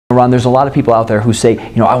Ron, there's a lot of people out there who say,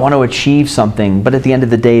 you know, I want to achieve something, but at the end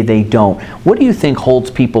of the day, they don't. What do you think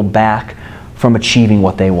holds people back from achieving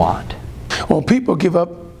what they want? Well, people give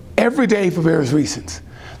up every day for various reasons.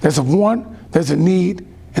 There's a want, there's a need,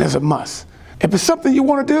 and there's a must. If it's something you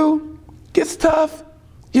want to do, gets tough,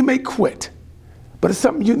 you may quit. But it's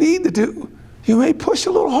something you need to do, you may push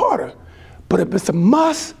a little harder. But if it's a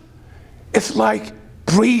must, it's like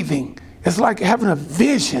breathing. It's like having a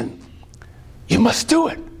vision. You must do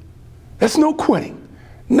it. There's no quitting,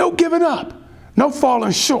 no giving up, no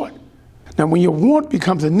falling short. Now, when your want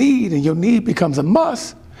becomes a need and your need becomes a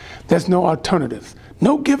must, there's no alternatives,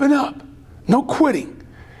 no giving up, no quitting.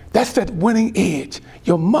 That's that winning edge.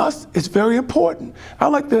 Your must is very important. I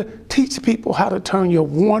like to teach people how to turn your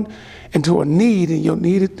want into a need and your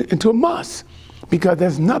need into a must, because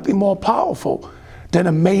there's nothing more powerful than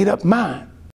a made-up mind.